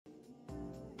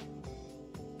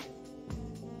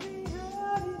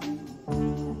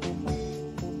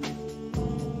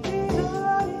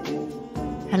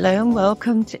Hello and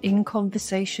welcome to In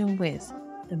Conversation With,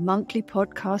 the monthly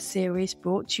podcast series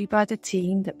brought to you by the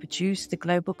team that produced the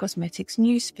Global Cosmetics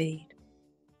newsfeed.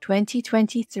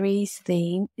 2023's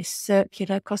theme is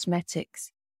circular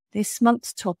cosmetics. This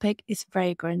month's topic is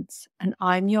fragrance, and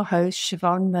I'm your host,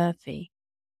 Siobhan Murphy.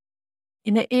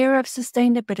 In the era of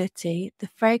sustainability, the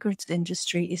fragrance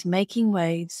industry is making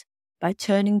waves by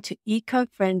turning to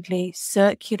eco-friendly,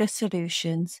 circular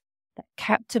solutions that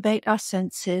captivate our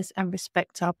senses and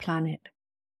respect our planet.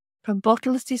 From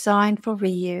bottles designed for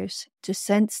reuse to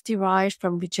scents derived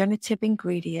from regenerative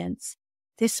ingredients,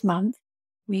 this month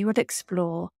we will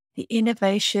explore the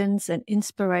innovations and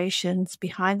inspirations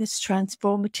behind this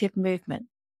transformative movement.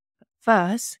 But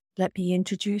first, let me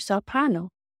introduce our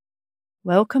panel.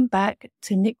 Welcome back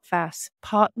to Nick Vaus,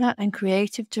 Partner and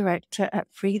Creative Director at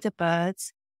Free the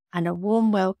Birds, and a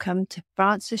warm welcome to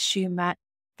Francis Shoemack,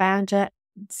 Founder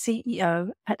and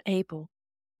CEO at Abel.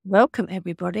 Welcome,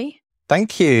 everybody.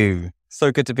 Thank you. So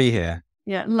good to be here.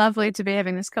 Yeah, lovely to be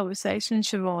having this conversation,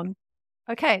 Siobhan.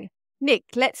 Okay, Nick,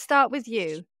 let's start with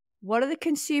you. What are the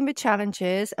consumer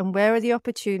challenges and where are the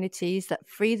opportunities that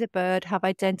Free the Bird have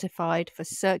identified for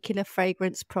circular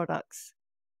fragrance products?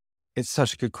 It's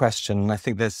such a good question. And I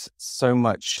think there's so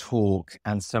much talk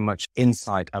and so much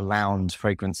insight around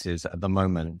fragrances at the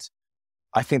moment.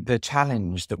 I think the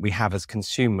challenge that we have as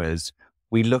consumers,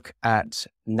 we look at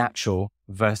natural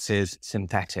versus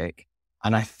synthetic.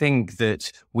 And I think that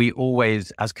we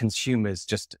always, as consumers,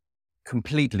 just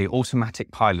completely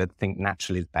automatic pilot think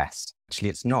natural is best. Actually,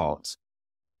 it's not.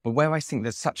 But where I think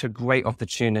there's such a great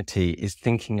opportunity is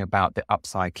thinking about the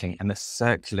upcycling and the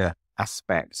circular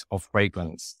aspect of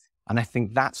fragrance. And I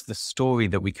think that's the story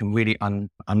that we can really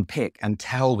unpick and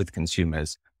tell with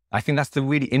consumers. I think that's the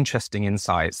really interesting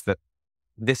insights, that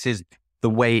this is the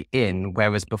way in,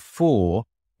 whereas before,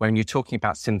 when you're talking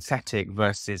about synthetic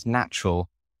versus natural,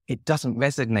 it doesn't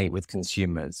resonate with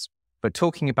consumers. But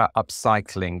talking about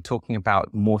upcycling, talking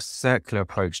about more circular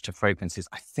approach to fragrances,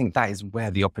 I think that is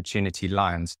where the opportunity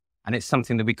lies. And it's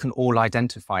something that we can all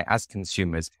identify as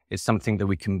consumers. It's something that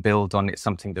we can build on. It's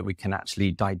something that we can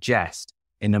actually digest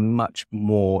in a much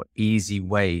more easy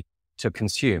way to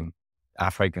consume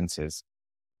our fragrances.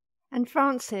 And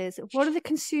Francis, what are the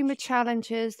consumer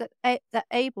challenges that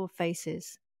Abel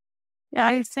faces? Yeah,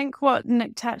 I think what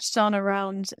Nick touched on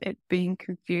around it being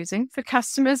confusing for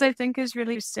customers, I think is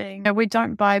really interesting. You know, we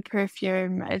don't buy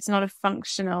perfume. It's not a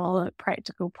functional,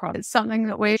 practical product. It's something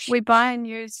that we buy and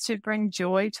use to bring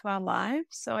joy to our lives.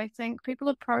 So I think people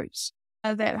approach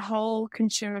that whole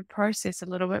consumer process a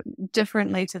little bit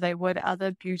differently to they would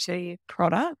other beauty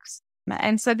products.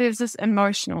 And so there's this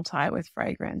emotional tie with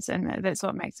fragrance, and that's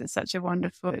what makes it such a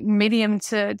wonderful medium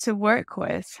to work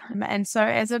with. And so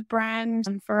as a brand,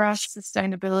 for us,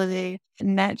 sustainability,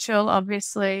 natural,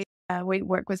 obviously, we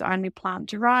work with only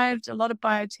plant-derived, a lot of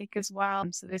biotech as well.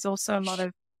 So there's also a lot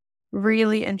of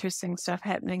really interesting stuff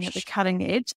happening at the cutting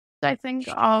edge, I think,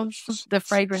 of the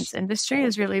fragrance industry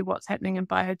is really what's happening in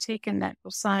biotech and natural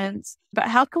science. But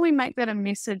how can we make that a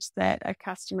message that a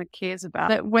customer cares about?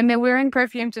 That when they're wearing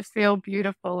perfume to feel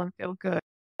beautiful and feel good.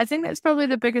 I think that's probably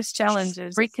the biggest challenge,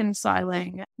 is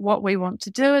reconciling what we want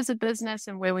to do as a business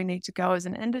and where we need to go as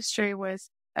an industry with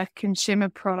a consumer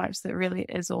product that really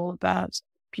is all about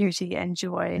beauty and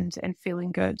joy and feeling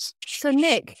good. So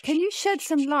Nick, can you shed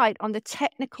some light on the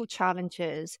technical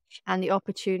challenges and the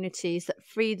opportunities that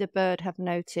Free the Bird have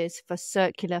noticed for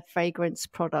circular fragrance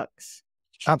products?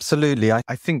 Absolutely. I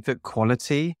think that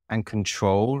quality and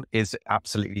control is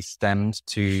absolutely stemmed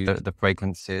to the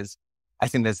fragrances. I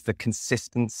think there's the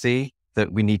consistency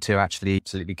that we need to actually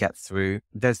absolutely get through.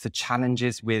 There's the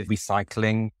challenges with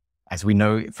recycling, as we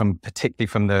know, particularly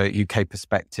from the UK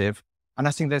perspective. And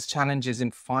I think there's challenges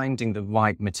in finding the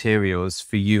right materials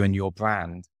for you and your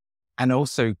brand, and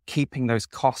also keeping those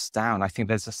costs down. I think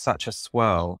there's such a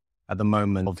swirl at the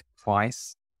moment of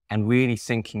price and really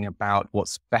thinking about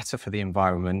what's better for the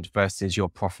environment versus your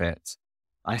profit.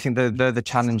 I think they're the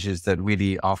challenges that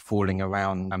really are falling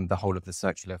around the whole of the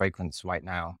circular fragrance right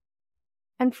now.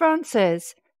 And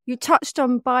Francis, you touched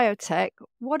on biotech.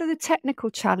 What are the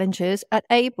technical challenges at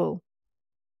Abel?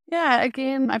 Yeah,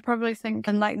 again, I probably think,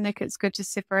 and like Nick, it's good to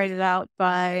separate it out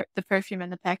by the perfume and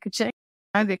the packaging.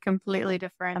 They're completely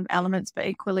different elements, but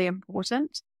equally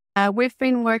important. We've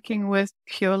been working with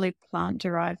purely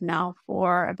plant-derived now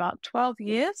for about 12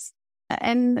 years.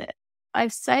 And I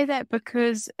say that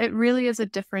because it really is a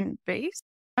different beast.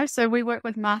 So we work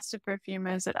with master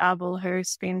perfumers at Abel who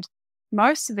spend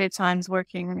most of their times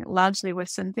working largely with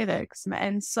synthetics.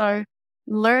 And so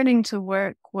learning to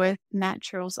work with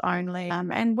naturals only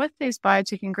and with these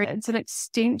biotech ingredients. It's an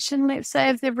extension, let's say,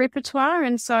 of their repertoire.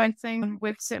 And so I think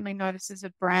we've certainly noticed as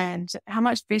a brand how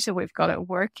much better we've got at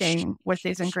working with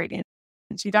these ingredients.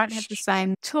 You don't have the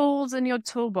same tools in your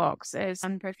toolbox as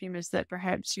some perfumers that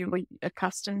perhaps you were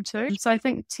accustomed to. So I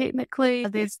think technically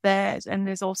there's that, and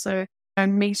there's also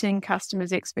meeting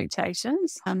customers'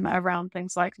 expectations around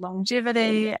things like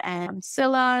longevity and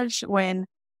sillage when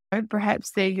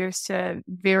perhaps they're used to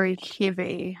very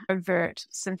heavy, overt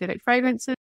synthetic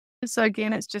fragrances. So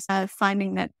again, it's just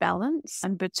finding that balance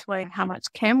and between how much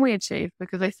can we achieve,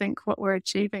 because I think what we're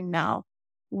achieving now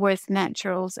with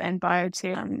naturals and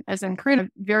biotech is incredible.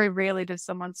 Very rarely does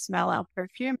someone smell our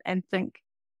perfume and think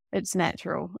it's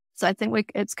natural. So I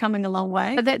think it's coming a long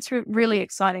way. But that's really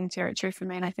exciting territory for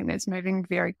me, and I think that's moving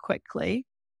very quickly.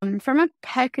 From a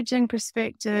packaging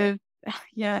perspective,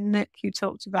 yeah, Nick, you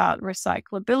talked about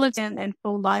recyclability and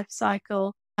full life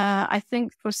cycle. I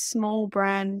think for small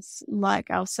brands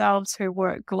like ourselves who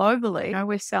work globally,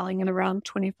 we're selling in around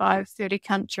 25, 30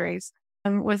 countries.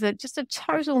 With just a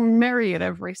total myriad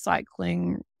of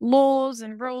recycling laws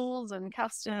and rules and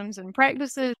customs and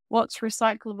practices. What's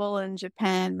recyclable in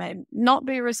Japan may not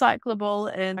be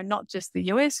recyclable in not just the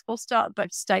US, full stop,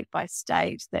 but state by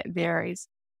state that varies.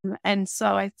 And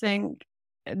so I think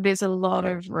there's a lot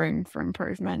of room for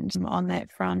improvement on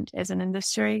that front as an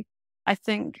industry. I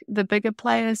think the bigger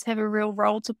players have a real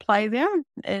role to play there,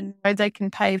 and they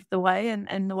can pave the way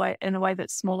in a way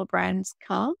that smaller brands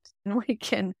can't. And we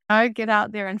can get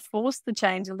out there and force the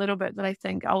change a little bit, but I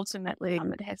think ultimately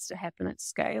it has to happen at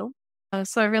scale.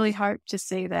 So I really hope to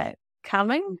see that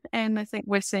coming, and I think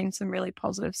we're seeing some really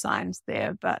positive signs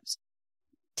there, but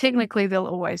technically there'll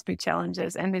always be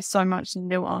challenges, and there's so much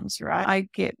nuance, right? I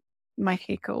get my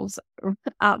hackles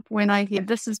up when I hear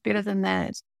this is better than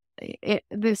that.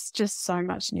 There's just so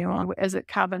much nuance. Is it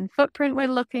carbon footprint we're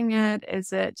looking at?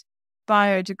 Is it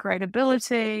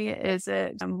biodegradability? Is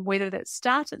it where did it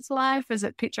start its life? Is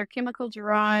it petrochemical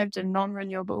derived and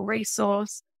non-renewable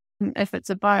resource? If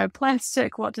it's a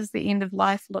bioplastic, what does the end of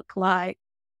life look like?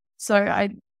 So I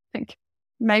think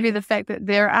maybe the fact that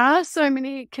there are so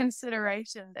many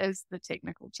considerations is the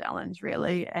technical challenge,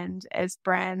 really. And as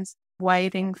brands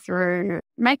wading through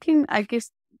making, I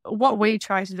guess, what we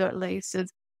try to do at least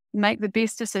is make the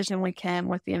best decision we can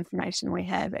with the information we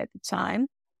have at the time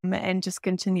and just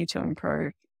continue to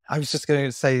improve. I was just going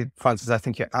to say, Frances, I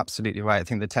think you're absolutely right. I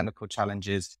think the technical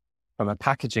challenges from a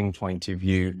packaging point of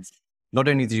view, not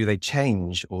only do they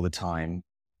change all the time,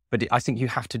 but I think you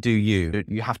have to do you.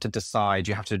 You have to decide,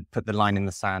 you have to put the line in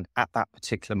the sand at that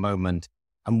particular moment.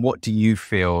 And what do you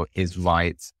feel is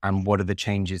right? And what are the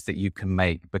changes that you can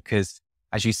make? Because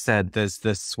as you said, there's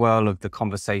the swirl of the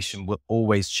conversation will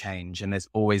always change, and there's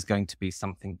always going to be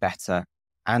something better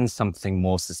and something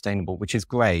more sustainable, which is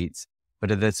great.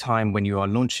 But at the time when you are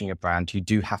launching a brand, you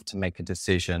do have to make a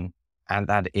decision, and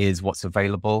that is what's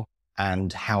available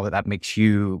and how that makes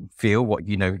you feel, what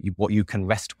you can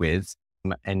rest with,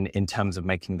 and in terms of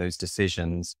making those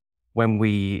decisions. When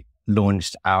we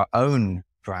launched our own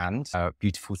brand,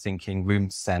 Beautiful Thinking Room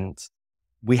Scent,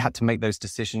 we had to make those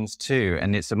decisions too.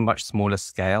 And it's a much smaller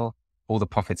scale. All the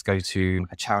profits go to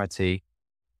a charity,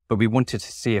 but we wanted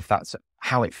to see if that's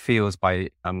how it feels by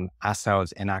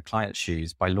ourselves in our clients'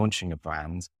 shoes by launching a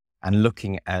brand and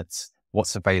looking at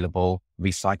what's available,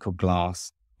 recycled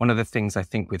glass. One of the things I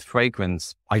think with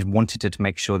fragrance, I wanted to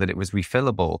make sure that it was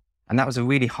refillable. And that was a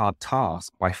really hard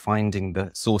task by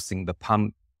sourcing the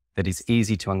pump that is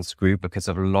easy to unscrew, because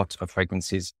of a lot of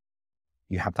fragrances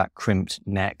you have that crimped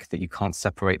neck that you can't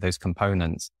separate those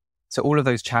components. So all of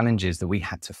those challenges that we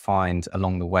had to find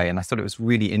along the way. And I thought it was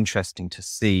really interesting to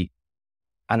see.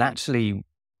 And actually,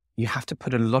 you have to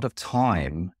put a lot of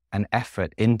time and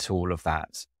effort into all of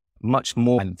that, much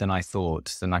more than I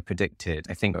thought, than I predicted.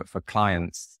 I think for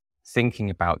clients thinking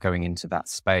about going into that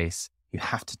space, you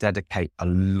have to dedicate a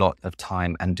lot of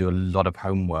time and do a lot of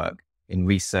homework in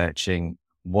researching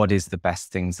what is the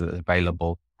best things that are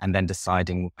available, and then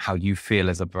deciding how you feel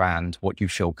as a brand, what you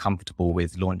feel comfortable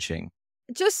with launching.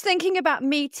 Just thinking about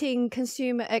meeting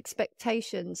consumer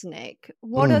expectations, Nick,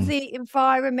 what are the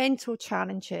environmental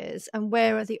challenges and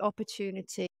where are the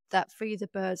opportunities that Free the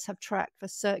Birds have tracked for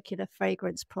circular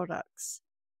fragrance products?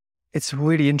 It's a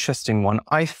really interesting one.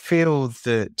 I feel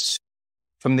that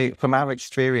from our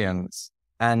experience,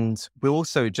 and we're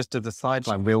also, just as a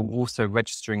sideline, we're also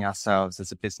registering ourselves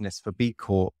as a business for B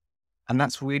Corp. And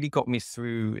that's really got me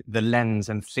through the lens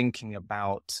and thinking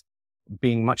about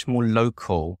being much more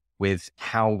local with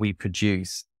how we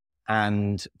produce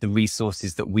and the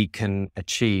resources that we can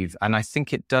achieve. And I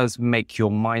think it does make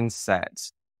your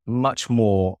mindset much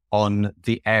more on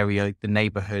the area, the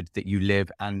neighborhood that you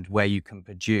live and where you can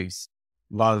produce,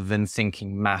 rather than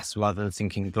thinking mass, rather than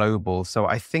thinking global. So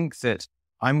I think that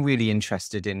I'm really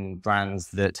interested in brands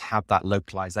that have that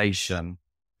localization,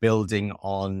 building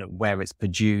on where it's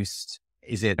produced.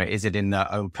 Is it in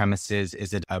their own premises?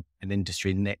 Is it an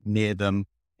industry near them?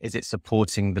 Is it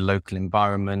supporting the local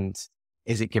environment?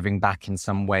 Is it giving back in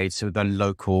some way to the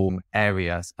local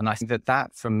areas? And I think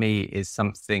that for me is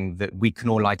something that we can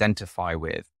all identify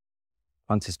with.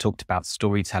 Francis talked about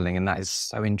storytelling, and that is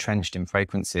so entrenched in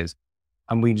fragrances.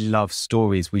 And we love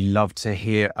stories. We love to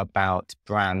hear about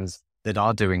brands that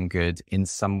are doing good in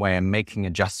some way and making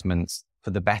adjustments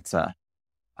for the better.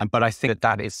 But I think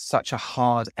that is such a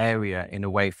hard area in a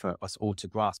way for us all to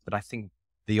grasp. But I think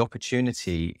the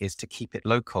opportunity is to keep it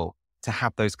local, to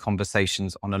have those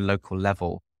conversations on a local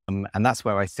level. And that's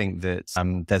where I think that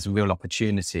there's a real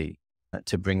opportunity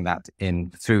to bring that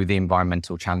in through the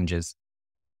environmental challenges.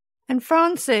 And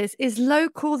Francis, is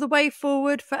local the way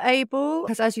forward for Abel?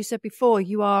 Because as you said before,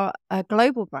 you are a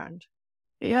global brand.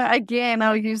 Yeah, again,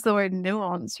 I'll use the word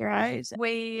nuance, right?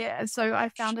 So I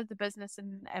founded the business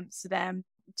in Amsterdam,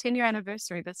 10-year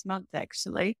anniversary this month,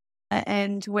 actually.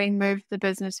 And we moved the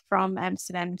business from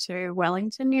Amsterdam to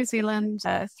Wellington, New Zealand,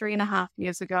 3.5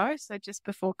 years ago. So just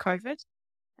before COVID.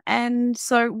 And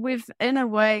so in a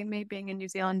way, me being a New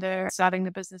Zealander, starting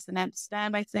the business in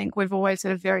Amsterdam, I think we've always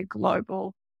had a very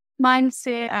global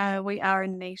mindset. We are a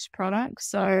niche product.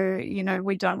 So,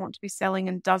 we don't want to be selling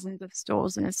in dozens of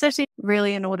stores in a city,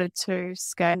 really, in order to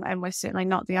scale. And we're certainly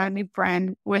not the only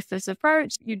brand with this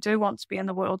approach. You do want to be in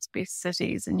the world's best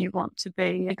cities and you want to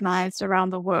be recognized around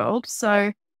the world.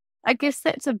 So I guess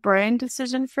that's a brand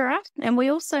decision for us. And we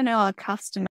also know our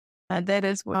customer. That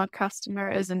is, our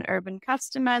customer is an urban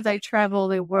customer. They travel,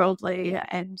 they're worldly,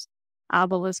 and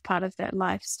Abel is part of that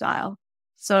lifestyle.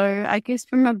 So I guess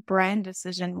from a brand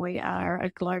decision, we are a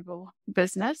global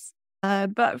business.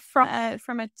 But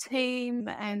from a team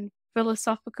and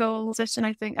philosophical position,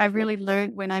 I think I really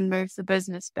learned when I moved the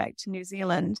business back to New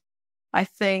Zealand. I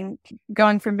think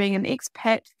going from being an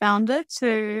expat founder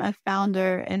to a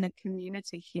founder in a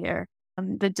community here,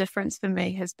 the difference for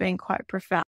me has been quite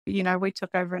profound. We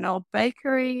took over an old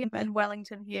bakery in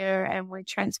Wellington here and we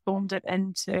transformed it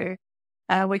into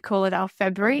we call it our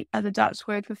fabriek, the Dutch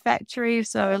word for factory.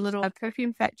 So a little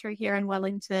perfume factory here in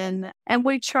Wellington. And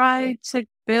we try to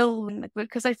build,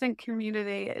 because I think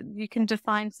community, you can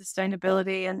define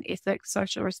sustainability and ethics,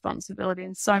 social responsibility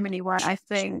in so many ways. I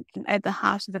think at the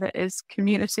heart of it is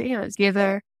community. It's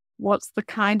together what's the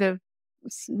kind of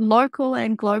local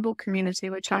and global community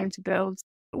we're trying to build.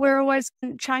 We're always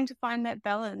trying to find that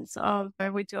balance of,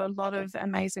 we do a lot of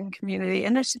amazing community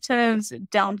initiatives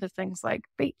down to things like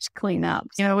beach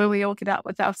cleanups, where we all get out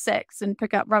with our sacks and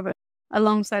pick up rubbish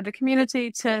alongside the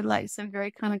community, to like some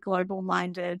very kind of global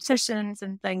minded petitions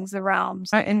and things around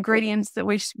ingredients that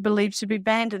we believe should be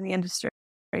banned in the industry.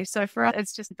 So for us,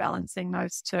 it's just balancing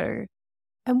those two.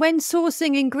 And when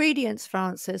sourcing ingredients,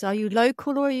 Francis, are you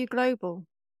local or are you global?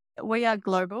 We are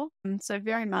global. So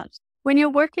very much. When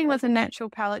you're working with a natural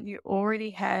palette, you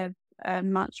already have a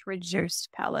much reduced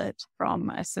palette from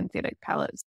a synthetic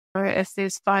palette. So if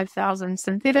there's 5,000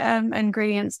 synthetic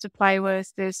ingredients to play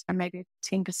with, there's maybe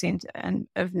 10%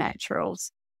 of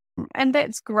naturals. And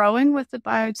that's growing with the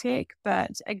biotech.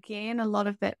 But again, a lot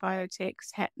of that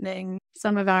biotech's happening.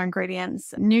 Some of our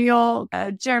ingredients, New York,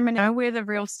 Germany, where the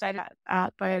real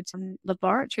state-of-art biotech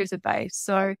laboratories are based.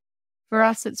 So for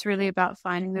us, it's really about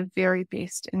finding the very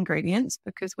best ingredients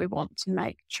because we want to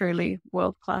make truly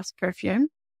world-class perfume.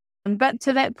 But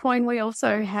to that point, we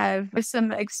also have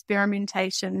some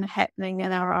experimentation happening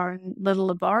in our own little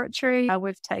laboratory.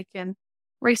 We've taken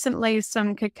recently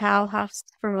some cacao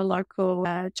husks from a local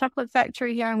chocolate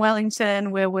factory here in Wellington,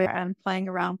 where we're playing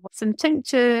around with some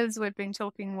tinctures. We've been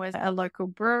talking with a local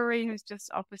brewery who's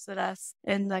just opposite us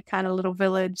in the kind of little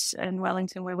village in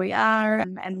Wellington where we are,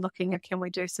 and looking at, can we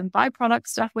do some byproduct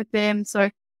stuff with them? So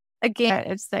again,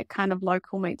 it's that kind of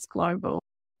local meets global.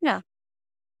 Yeah.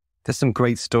 There's some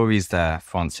great stories there,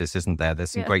 Francis, isn't there?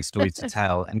 There's some great stories to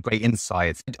tell and great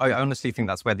insights. I honestly think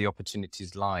that's where the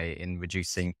opportunities lie in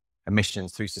reducing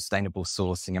emissions through sustainable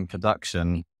sourcing and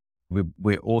production.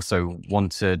 We also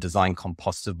want to design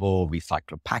compostable,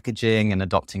 recyclable packaging and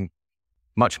adopting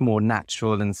much more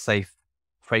natural and safe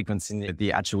fragrance in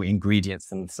the actual ingredients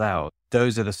themselves.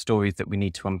 Those are the stories that we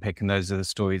need to unpick, and those are the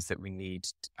stories that we need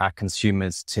our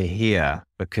consumers to hear,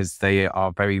 because they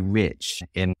are very rich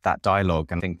in that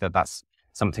dialogue. And I think that that's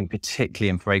something particularly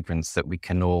in fragrance that we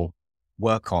can all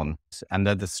work on. And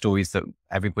they're the stories that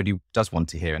everybody does want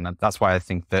to hear. And that's why I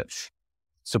think that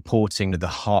supporting the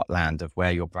heartland of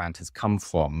where your brand has come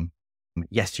from.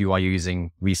 Yes, you are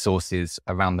using resources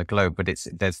around the globe, but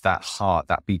there's that heart,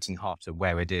 that beating heart of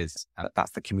where it is. And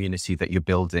that's the community that you're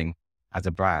building as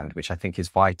a brand, which I think is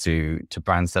vital to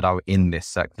brands that are in this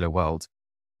circular world.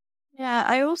 Yeah,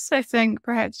 I also think,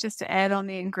 perhaps just to add on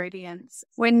the ingredients,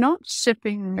 we're not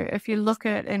shipping, if you look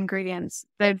at ingredients,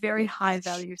 they're very high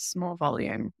value, small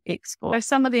volume export. So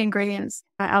some of the ingredients,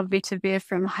 our vetiver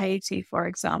from Haiti, for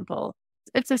example,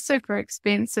 it's a super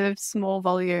expensive, small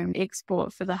volume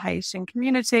export for the Haitian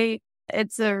community.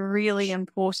 It's a really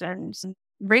important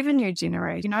revenue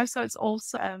generator, so it's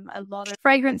also a lot of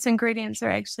fragrance ingredients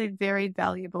are actually very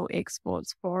valuable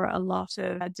exports for a lot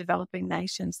of developing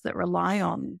nations that rely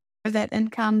on that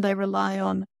income. They rely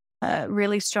on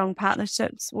really strong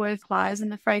partnerships with suppliers in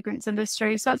the fragrance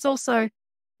industry. So it's also,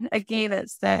 again,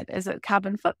 is it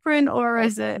carbon footprint, or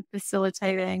is it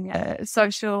facilitating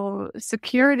social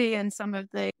security in some of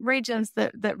the regions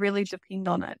that really depend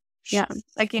on it? Yeah,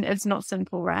 again, it's not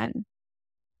simple, right?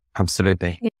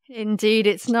 Absolutely. Indeed,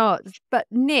 it's not. But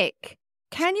Nick,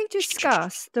 can you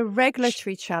discuss the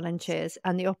regulatory challenges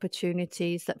and the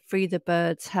opportunities that Free the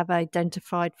Birds have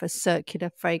identified for circular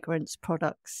fragrance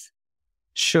products?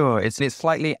 Sure. It's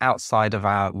slightly outside of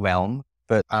our realm,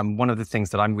 but one of the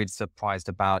things that I'm really surprised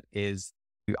about is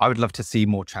I would love to see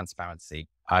more transparency.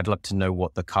 I'd love to know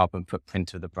what the carbon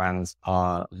footprint of the brands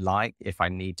are like if I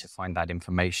need to find that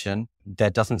information. There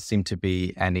doesn't seem to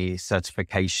be any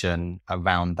certification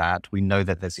around that. We know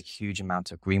that there's a huge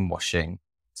amount of greenwashing.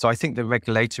 So I think the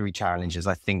regulatory challenges,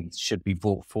 should be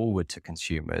brought forward to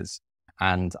consumers.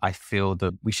 And I feel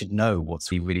that we should know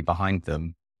what's really behind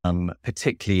them,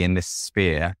 particularly in this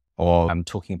sphere or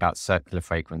talking about circular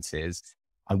fragrances.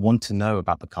 I want to know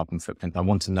about the carbon footprint. I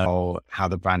want to know how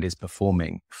the brand is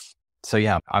performing. So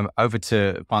yeah, I'm over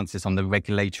to Francis on the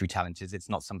regulatory challenges. It's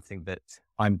not something that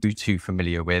I'm too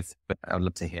familiar with, but I'd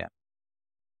love to hear.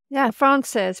 Yeah,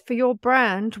 Francis, for your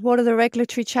brand, what are the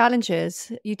regulatory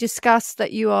challenges? You discussed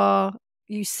that you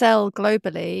sell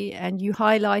globally, and you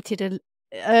highlighted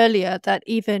earlier that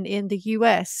even in the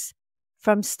US,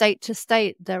 from state to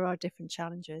state, there are different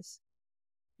challenges.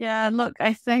 Yeah, look,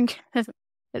 I think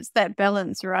it's that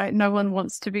balance, right? No one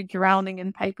wants to be drowning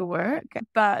in paperwork,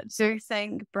 but do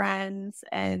think brands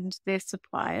and their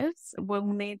suppliers will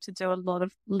need to do a lot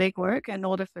of legwork in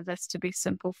order for this to be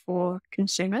simple for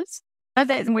consumers. That,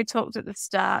 and we talked at the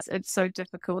start, it's so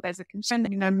difficult as a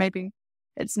consumer, maybe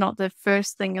it's not the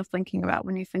first thing you're thinking about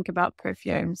when you think about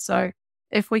perfume. So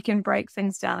if we can break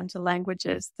things down into language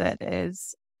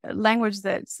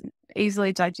that's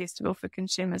easily digestible for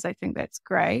consumers, I think that's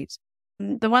great.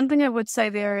 The one thing I would say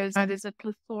there is there's a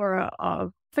plethora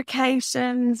of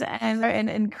certifications, and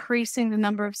increasing the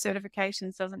number of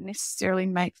certifications doesn't necessarily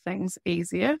make things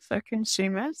easier for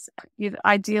consumers.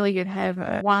 Ideally, you'd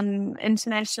have one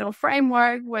international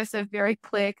framework with a very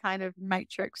clear kind of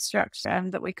matrix structure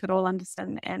that we could all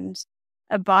understand and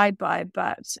abide by.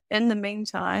 But in the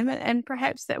meantime, and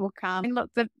perhaps that will come. And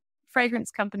look, the fragrance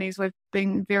companies, we've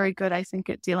been very good, I think,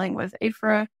 at dealing with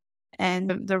IFRA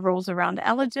and the rules around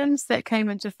allergens that came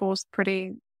into force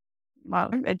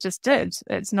it just did.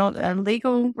 It's not a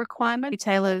legal requirement.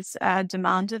 Retailers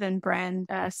demanded and brand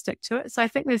stick to it. So I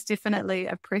think there's definitely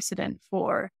a precedent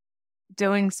for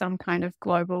doing some kind of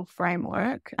global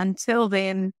framework. Until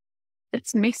then,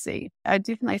 it's messy. I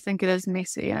definitely think it is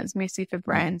messy, and it's messy for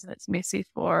brands, and it's messy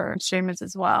for consumers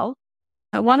as well.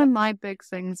 One of my big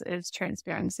things is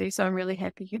transparency. So I'm really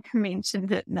happy you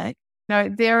mentioned it, Nick. No,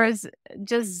 there is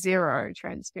just zero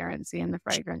transparency in the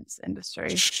fragrance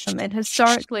industry. And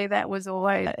historically, that was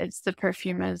always, it's the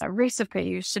perfumer's recipe.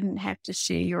 You shouldn't have to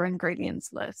share your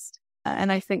ingredients list.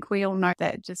 And I think we all know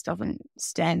that just doesn't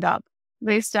stand up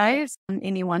these days.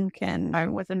 Anyone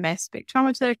can, with a mass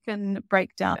spectrometer, can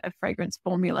break down a fragrance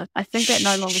formula. I think that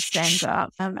no longer stands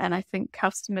up. And I think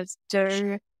customers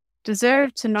do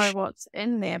deserve to know what's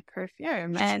in their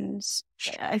perfume. And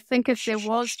I think if there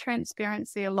was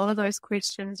transparency, a lot of those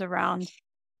questions around,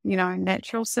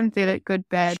 natural, synthetic, good,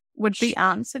 bad would be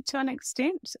answered to an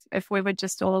extent if we were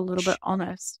just all a little bit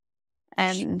honest.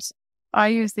 And I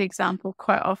use the example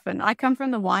quite often. I come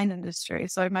from the wine industry,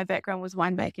 so my background was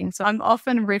winemaking. So I'm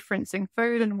often referencing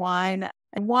food and wine.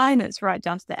 And wine, it's right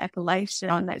down to the appellation,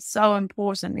 and that's so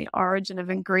important, the origin of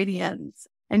ingredients.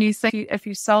 And you think if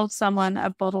you sold someone a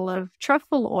bottle of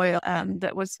truffle oil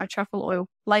that was a truffle oil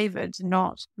flavored,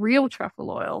 not real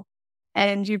truffle oil,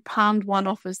 and you palmed one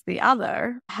off as the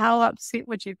other, how upset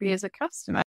would you be as a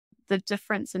customer? The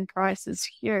difference in price is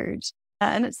huge.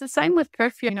 And it's the same with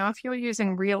perfume. If you're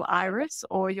using real iris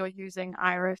or you're using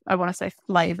iris, I want to say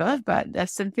flavor, but a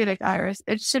synthetic iris,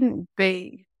 it shouldn't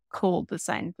be called the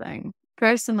same thing.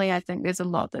 Personally, I think there's a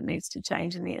lot that needs to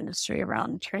change in the industry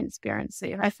around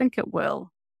transparency. I think it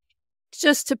will.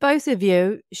 Just to both of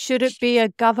you, should it be a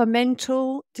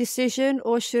governmental decision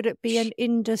or should it be an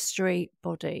industry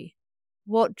body?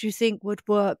 What do you think would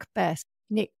work best?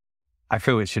 Nick? I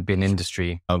feel it should be an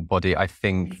industry body. I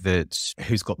think that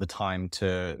who's got the time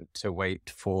to wait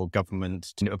for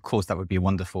government? Of course, that would be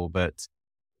wonderful, but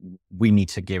we need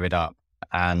to gear it up.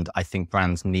 And I think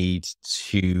brands need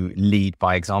to lead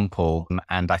by example.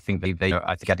 And I think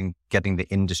I think getting the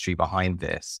industry behind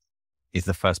this is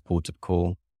the first port of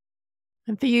call.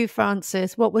 And for you,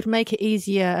 Frances, what would make it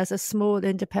easier as a small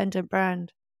independent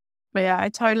brand? Yeah, I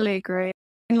totally agree.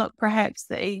 And look, perhaps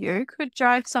the EU could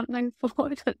drive something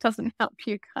forward that doesn't help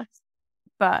you guys.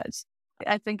 But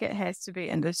I think it has to be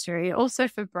industry. Also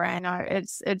for brand,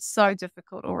 it's so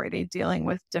difficult already dealing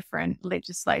with different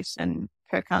legislation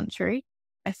per country.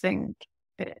 I think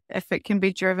if it can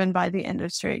be driven by the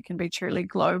industry, it can be truly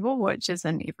global, which is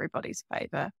in everybody's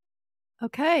favor.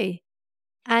 Okay.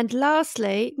 And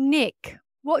lastly, Nick,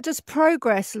 what does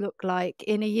progress look like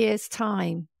in a year's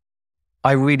time?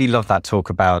 I really love that talk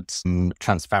about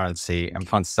transparency. And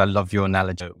Frances, I love your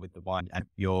analogy with the wine. And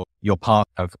you're part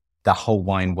of the whole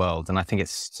wine world. And I think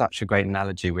it's such a great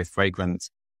analogy with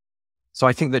fragrance. So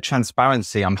I think that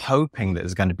transparency, I'm hoping that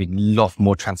there's going to be a lot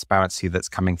more transparency that's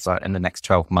coming in the next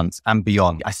 12 months and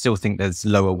beyond. I still think there's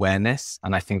low awareness.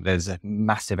 And I think there's a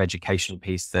massive educational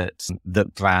piece that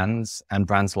brands and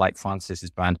brands like Frances's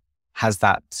brand has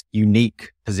that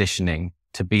unique positioning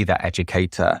to be that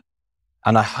educator.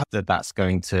 And I hope that that's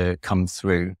going to come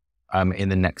through in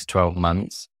the next 12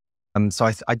 months.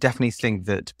 So I definitely think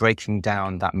that breaking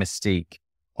down that mystique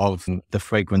of the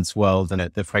fragrance world and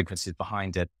the fragrances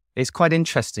behind it, it's quite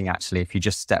interesting, actually, if you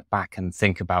just step back and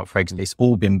think about fragrance. It's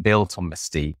all been built on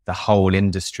mystique. The whole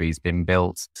industry's been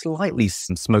built slightly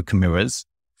some smoke and mirrors.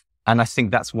 And I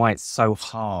think that's why it's so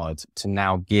hard to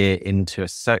now gear into a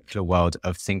circular world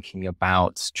of thinking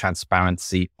about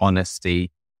transparency,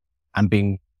 honesty, and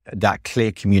being that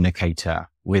clear communicator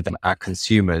with our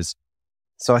consumers.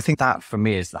 So I think that for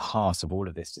me is the heart of all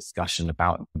of this discussion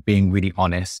about being really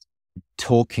honest,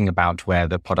 talking about where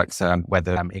the products are, where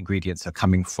the ingredients are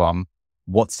coming from,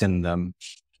 what's in them,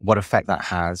 what effect that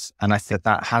has. And I think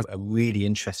that has a really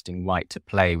interesting right to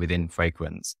play within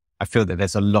fragrance. I feel that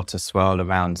there's a lot of swirl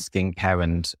around skincare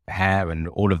and hair and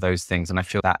all of those things. And I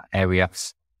feel that area,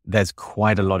 there's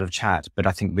quite a lot of chat. But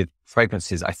I think with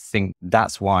fragrances, I think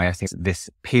that's why I think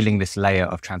peeling this layer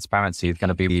of transparency is going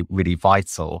to be really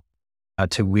vital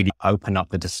to really open up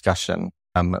the discussion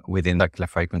within circular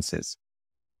fragrances.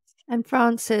 And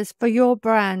Frances, for your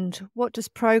brand, what does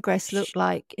progress look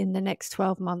like in the next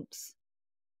 12 months?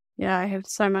 Yeah, I have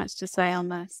so much to say on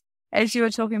this. As you were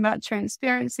talking about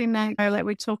transparency, Nick, like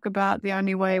we talk about the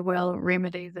only way we'll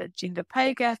remedy the gender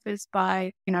pay gap is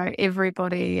by,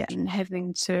 everybody and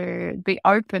having to be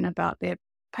open about their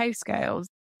pay scales.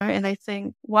 And I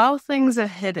think while things are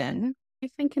hidden,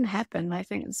 anything can happen. I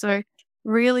think so.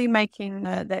 Really making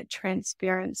that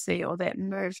transparency or that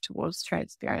move towards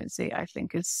transparency, I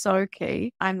think, is so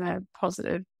key. I'm a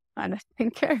positive kind of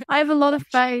thinker. I have a lot of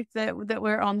faith that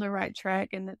we're on the right track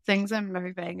and that things are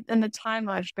moving. In the time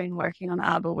I've been working on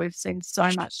Abel, we've seen so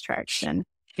much traction.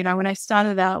 When I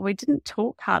started out, we didn't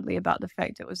talk hardly about the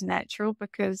fact it was natural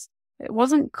because it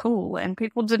wasn't cool and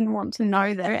people didn't want to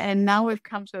know that. And now we've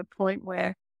come to a point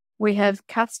where we have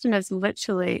customers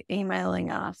literally emailing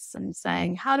us and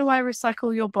saying, how do I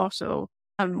recycle your bottle?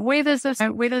 Where does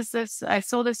this, I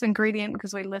saw this ingredient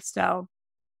because we list our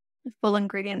full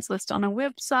ingredients list on a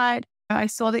website. I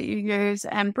saw that you use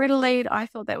britolide. I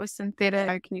thought that was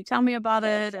synthetic. Can you tell me about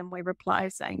it? And we reply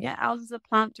saying, yeah, ours is a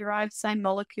plant derived, same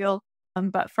molecule,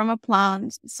 but from a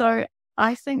plant. So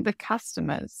I think the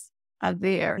customers are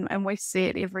there and we see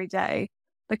it every day.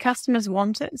 The customers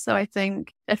want it. So I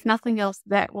think if nothing else,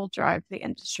 that will drive the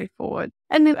industry forward.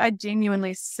 And then I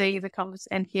genuinely see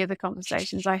and hear the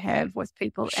conversations I have with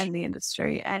people in the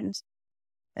industry. And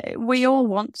we all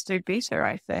want to do better,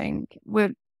 I think.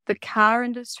 The car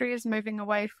industry is moving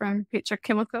away from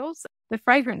petrochemicals. The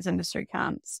fragrance industry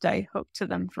can't stay hooked to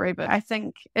them forever. I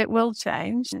think it will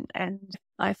change and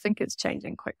I think it's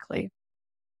changing quickly.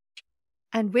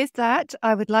 And with that,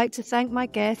 I would like to thank my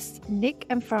guests, Nick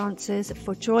and Frances,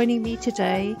 for joining me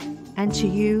today and to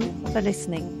you for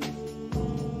listening.